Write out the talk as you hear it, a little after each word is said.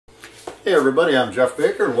Hey everybody, I'm Jeff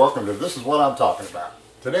Baker and welcome to This Is What I'm Talking About.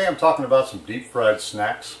 Today I'm talking about some deep fried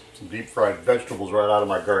snacks, some deep fried vegetables right out of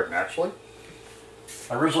my garden actually.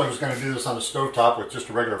 I originally was going to do this on the stovetop with just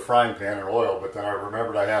a regular frying pan and oil, but then I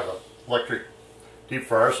remembered I have an electric deep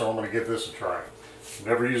fryer, so I'm going to give this a try. I've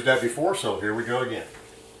never used that before, so here we go again.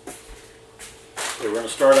 Okay, we're going to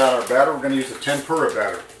start out our batter. We're going to use the tempura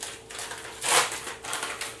batter.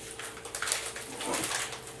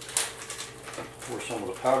 Pour some of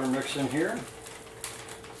the powder mix in here.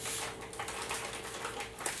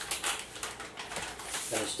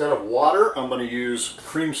 And instead of water, I'm going to use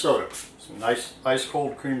cream soda. Some nice ice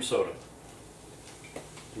cold cream soda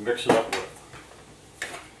to mix it up with.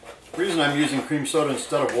 The reason I'm using cream soda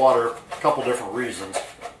instead of water, a couple different reasons.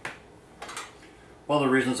 One of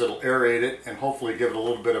the reasons it'll aerate it and hopefully give it a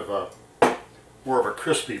little bit of a more of a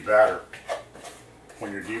crispy batter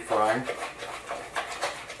when you're deep frying.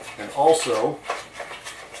 And also,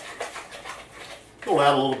 it'll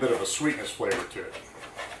add a little bit of a sweetness flavor to it.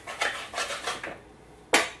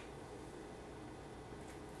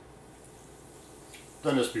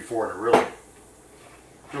 Done this before and it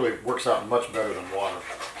really works out much better than water.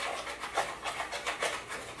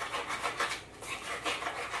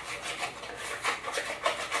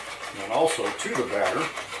 And also to the batter,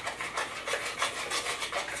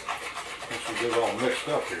 once we get it all mixed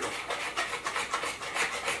up here,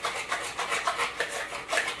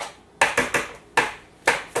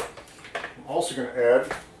 I'm also going to add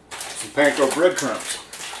some panko breadcrumbs.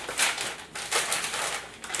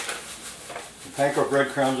 Panko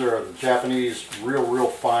breadcrumbs are the Japanese real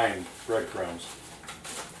fine breadcrumbs.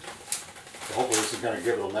 So hopefully this is going to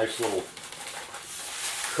give it a nice little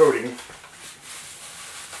coating.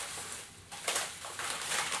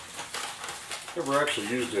 Never actually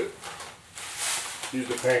used the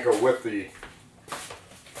panko with the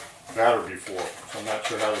batter before, so I'm not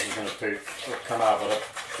sure how this is going to come out, but I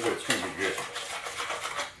think it's going to be good.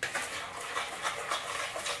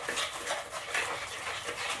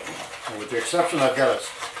 And with the exception, I've got an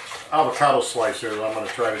avocado slice here that I'm going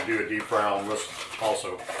to try to do a deep fry on this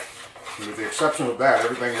also. And with the exception of that,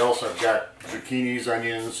 everything else I've got zucchinis,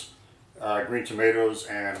 onions, green tomatoes,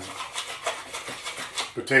 and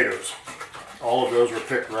potatoes. All of those were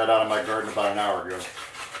picked right out of my garden about an hour ago.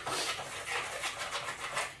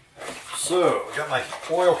 So, I got my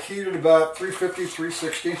oil heated about 350,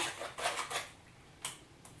 360.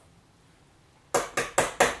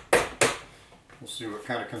 We'll see what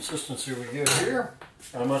kind of consistency we get here.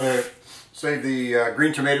 I'm going to save the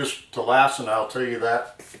green tomatoes to last, and I'll tell you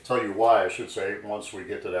why I should say, once we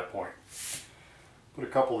get to that point. Put a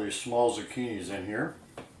couple of these small zucchinis in here.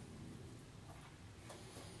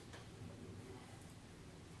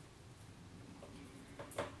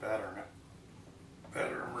 Batter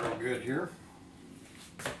them real good here.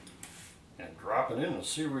 And drop it in and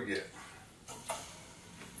see what we get.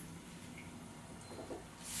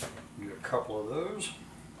 Do a couple of those.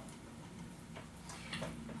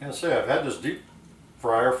 And say I've had this deep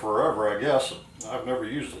fryer forever, I guess. I've never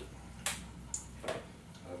used it.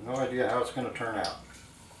 I have no idea how it's going to turn out.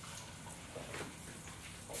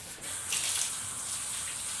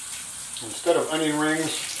 Instead of onion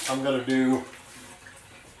rings, I'm going to do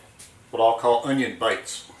what I'll call onion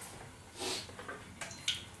bites.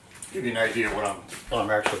 Give you an idea what I'm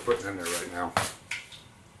actually putting in there right now.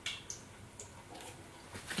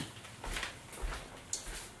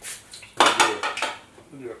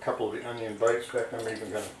 I'll do a couple of the onion bites. In fact, I'm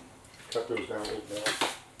even going to cut those down a little bit.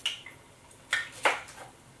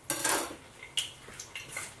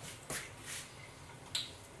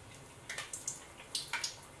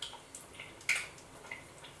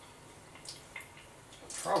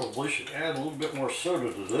 Probably should add a little bit more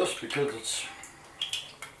soda to this because it's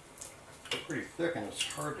pretty thick and it's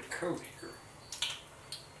hard to coat here.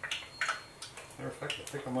 Matter of fact, I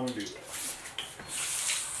think I'm going to do that.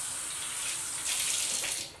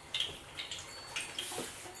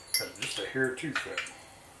 Just a hair too thick.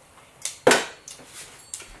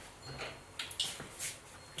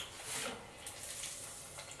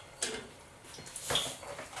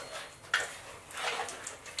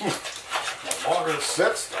 The longer it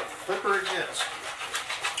sits, the thicker it gets.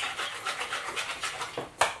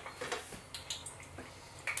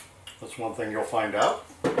 That's one thing you'll find out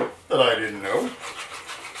that I didn't know.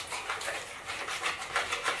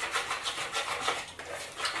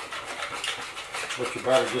 Let your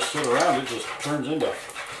batter just sit around, it just turns into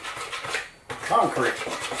concrete.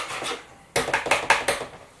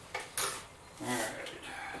 Alright,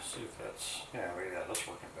 see if that's, yeah, that's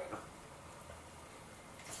working better.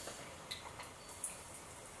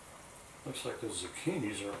 Looks like the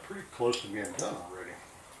zucchinis are pretty close to being done already.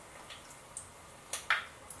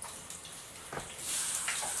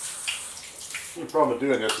 problem with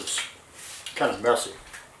doing this is it's kind of messy.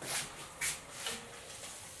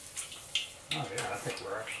 Oh yeah, I think we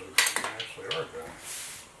actually are done.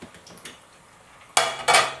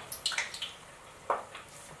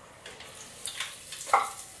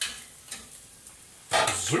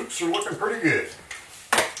 Soups are looking pretty good.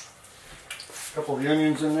 A couple of the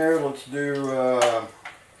onions in there. Let's do, I'm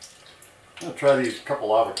going to try these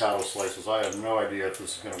couple avocado slices. I have no idea if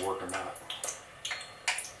this is going to work or not.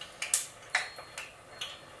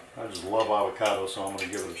 I just love avocado, so I'm going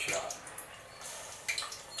to give it a shot.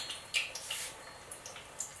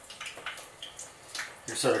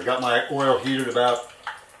 Like I said, I've got my oil heated about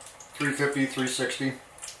 350, 360,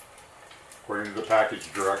 according to the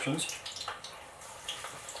package directions.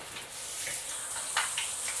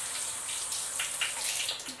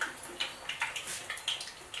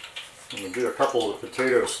 I'm going to do a couple of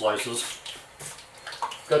potato slices.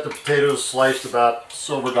 Got the potatoes sliced about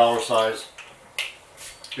silver dollar size,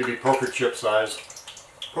 maybe poker chip size.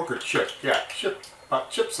 Poker chip, yeah,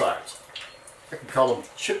 about chip size. I can call them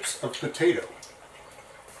chips of potato.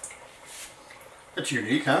 That's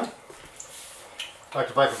unique, huh? In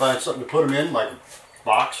fact, if I could find something to put them in, like a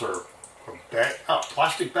box or a bag. Oh,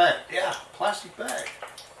 plastic bag. Yeah, plastic bag.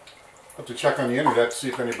 I'll have to check on the internet to see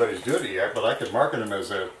if anybody's doing it yet, but I could market them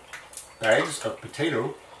as bags of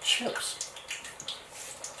potato chips.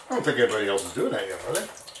 I don't think anybody else is doing that yet, are they?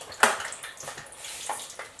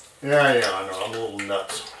 Yeah, I know, I'm a little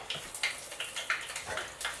nuts.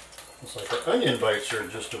 Looks like the onion bites are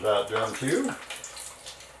just about done too.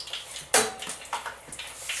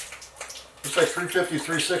 Looks like 350,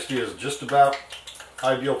 360 is just about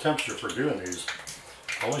ideal temperature for doing these.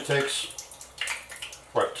 It only takes,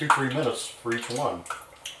 what, 2-3 minutes for each one.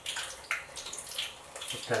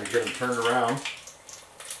 Just kind of get them turned around.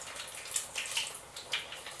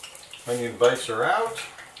 Onion bites are out.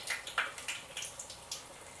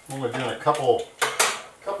 I'm only doing a couple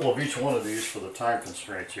of each one of these for the time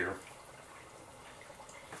constraints here.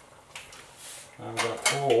 I'm going to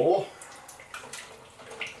pull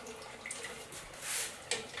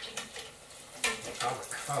the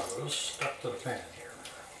avocados stuck to the pan here.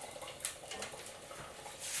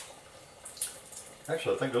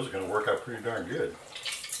 Actually, I think those are going to work out pretty darn good.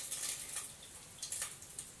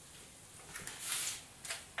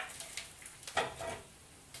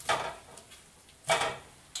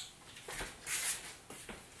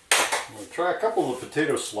 Try a couple of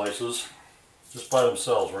potato slices just by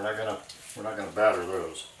themselves. We're not gonna batter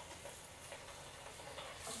those.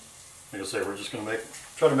 Like I say, we're just gonna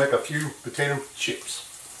try to make a few potato chips.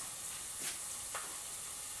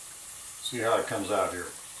 See how it comes out here.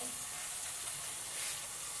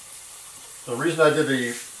 The reason I did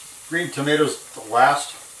the green tomatoes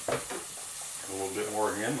last, a little bit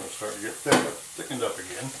more again. We're starting to get thickened up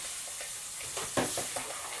again.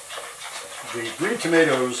 The green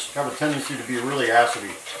tomatoes have a tendency to be really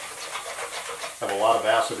acidy, have a lot of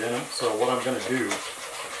acid in it, so what I'm going to do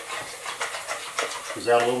is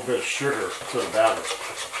add a little bit of sugar to the batter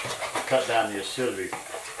to cut down the acidity.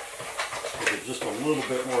 Make it just a little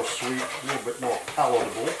bit more sweet, a little bit more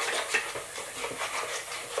palatable.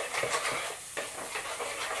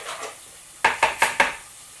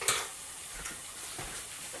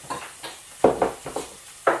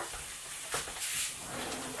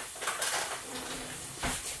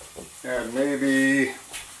 And maybe,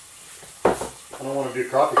 I don't want to do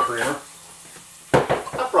coffee creamer.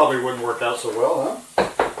 That probably wouldn't work out so well,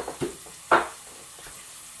 huh?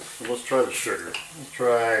 So let's try the sugar. Let's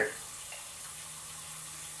try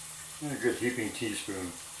a good heaping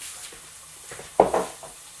teaspoon.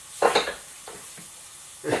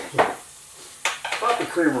 Coffee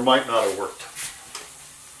creamer might not have worked.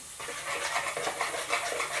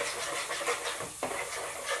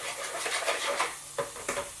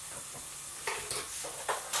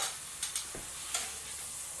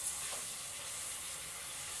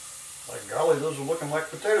 Like golly, those are looking like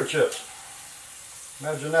potato chips.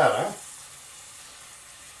 Imagine that, huh?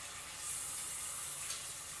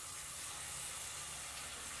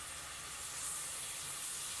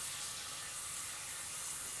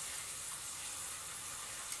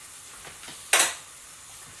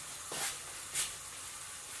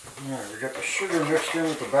 Alright, we got the sugar mixed in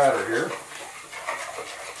with the batter here.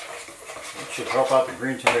 That should help out the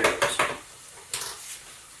green tomatoes.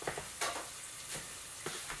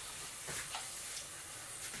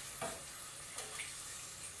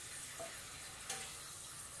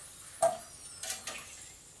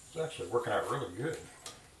 It's actually working out really good.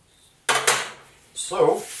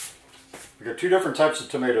 So, we got two different types of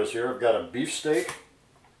tomatoes here. I've got a beef steak.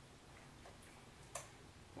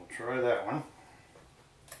 We'll try that one.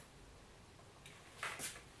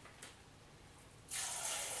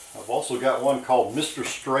 also got one called Mr.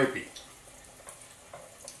 Stripey.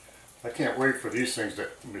 I can't wait for these things to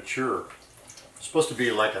mature. It's supposed to be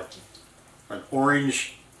like an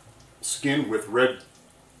orange skin with red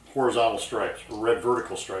horizontal stripes, or red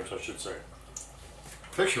vertical stripes, I should say.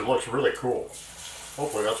 The picture looks really cool.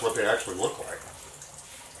 Hopefully that's what they actually look like.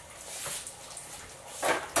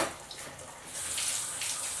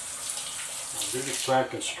 Due to time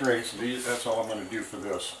constraints, that's all I'm going to do for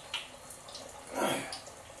this.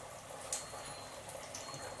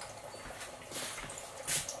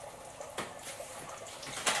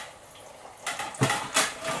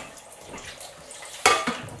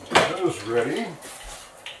 Those ready.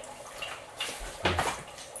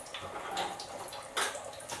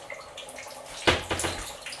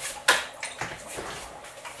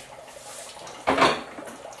 A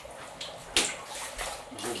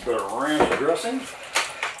little bit of ranch dressing.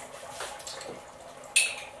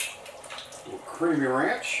 A little creamy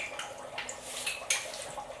ranch.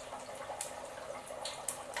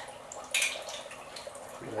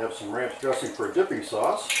 We have some ranch dressing for a dipping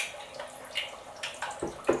sauce.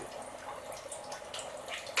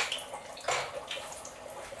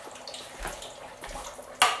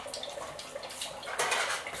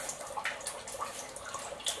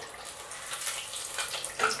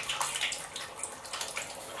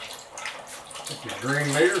 These green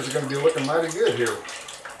tomatoes are going to be looking mighty good here.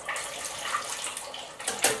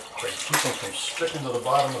 Try to keep them from sticking to the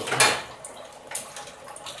bottom of the pan.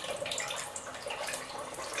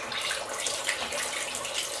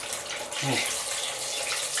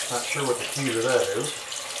 Not sure what the key to that is.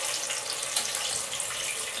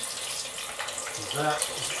 That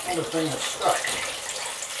is the only thing that's stuck.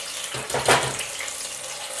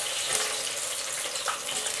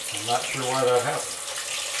 I'm not sure why that happened.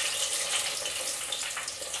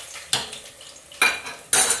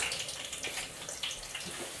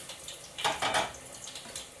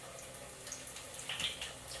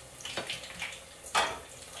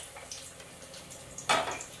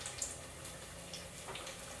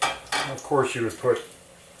 Of course you would put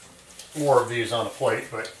more of these on a plate,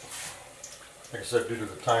 but like I said, due to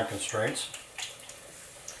the time constraints,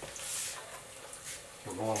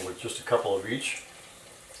 we're going with just a couple of each.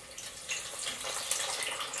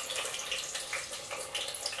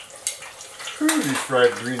 Whew, these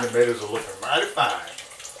fried green tomatoes are looking mighty fine.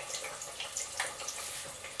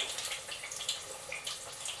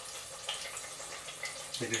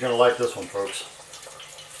 I think you're going to like this one, folks.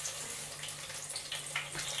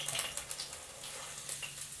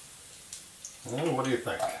 Well, what do you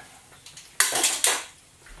think? I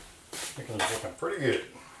think it's looking pretty good.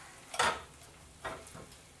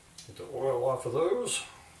 Get the oil off of those.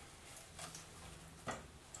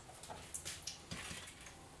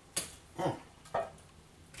 A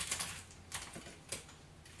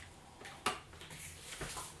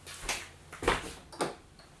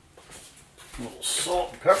little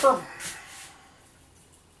salt and pepper.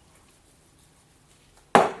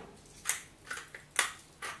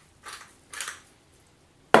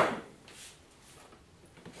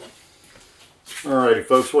 Alrighty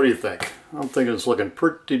folks, what do you think? I'm thinking it's looking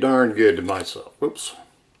pretty darn good to myself. Whoops.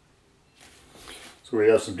 So we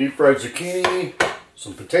have some deep fried zucchini,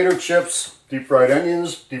 some potato chips, deep fried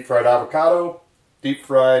onions, deep fried avocado, deep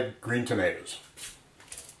fried green tomatoes.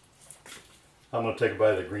 I'm going to take a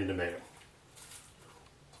bite of the green tomato.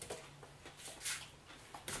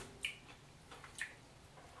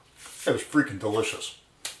 That was freaking delicious.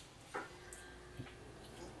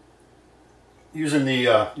 Using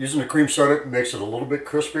the cream soda makes it a little bit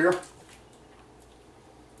crispier.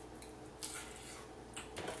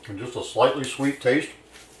 And just a slightly sweet taste.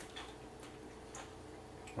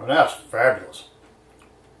 Well, that's fabulous.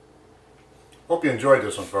 Hope you enjoyed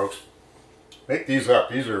this one, folks. Make these up.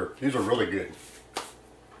 These are really good.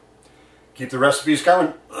 Keep the recipes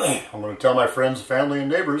coming. I'm going to tell my friends, family, and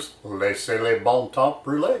neighbors, laissez les bon temps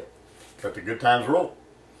brûler. Let the good times roll.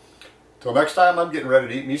 Till next time, I'm getting ready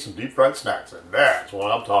to eat me some deep fried snacks, and that's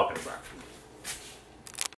what I'm talking about.